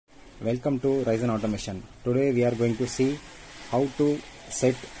Welcome to Raison Automation. Today we are going to see how to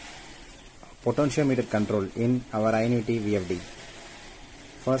set potentiometer control in our INVT VFD.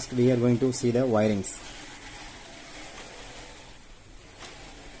 First we are going to see the wirings.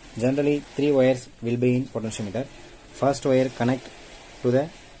 Generally 3 wires will be in potentiometer. First wire connect to the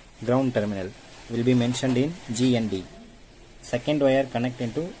ground terminal will be mentioned in G and D. Second wire connect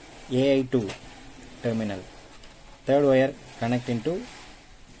into AI2 terminal. Third wire connect into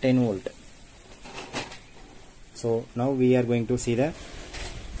 10 volt. So now we are going to see the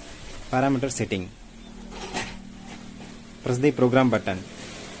parameter setting. Press the program button.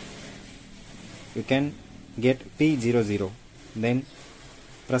 You can get P00, then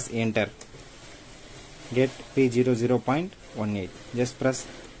press enter. Get P00.18. Just press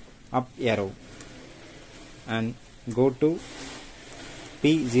up arrow and go to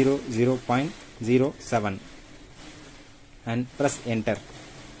P00.07 and press enter.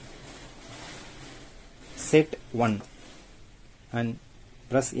 Set 1 and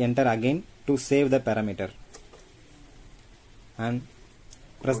press enter again to save the parameter, and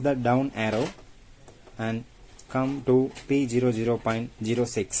press the down arrow and come to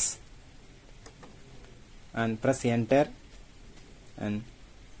P00.06 and press enter and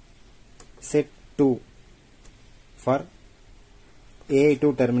set 2 for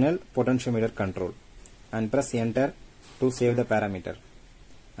AI2 terminal potentiometer control, and press enter to save the parameter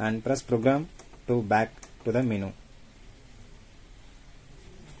and press program to back to the menu.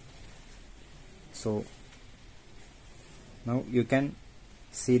 So now you can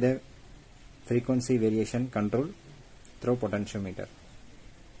see the frequency variation control through potentiometer.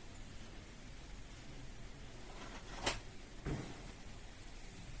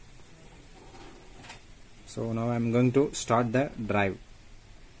 So now I am going to start the drive.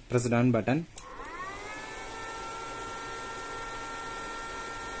 Press done button.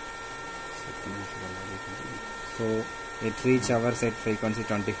 So it reach our set frequency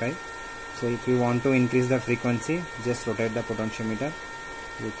 25. So if you want to increase the frequency, just rotate the potentiometer.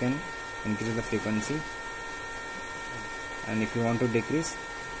 You can increase the frequency, and if you want to decrease,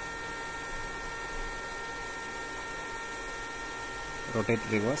 rotate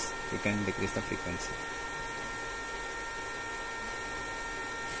reverse, you can decrease the frequency.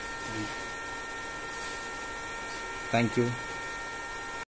 Thank you.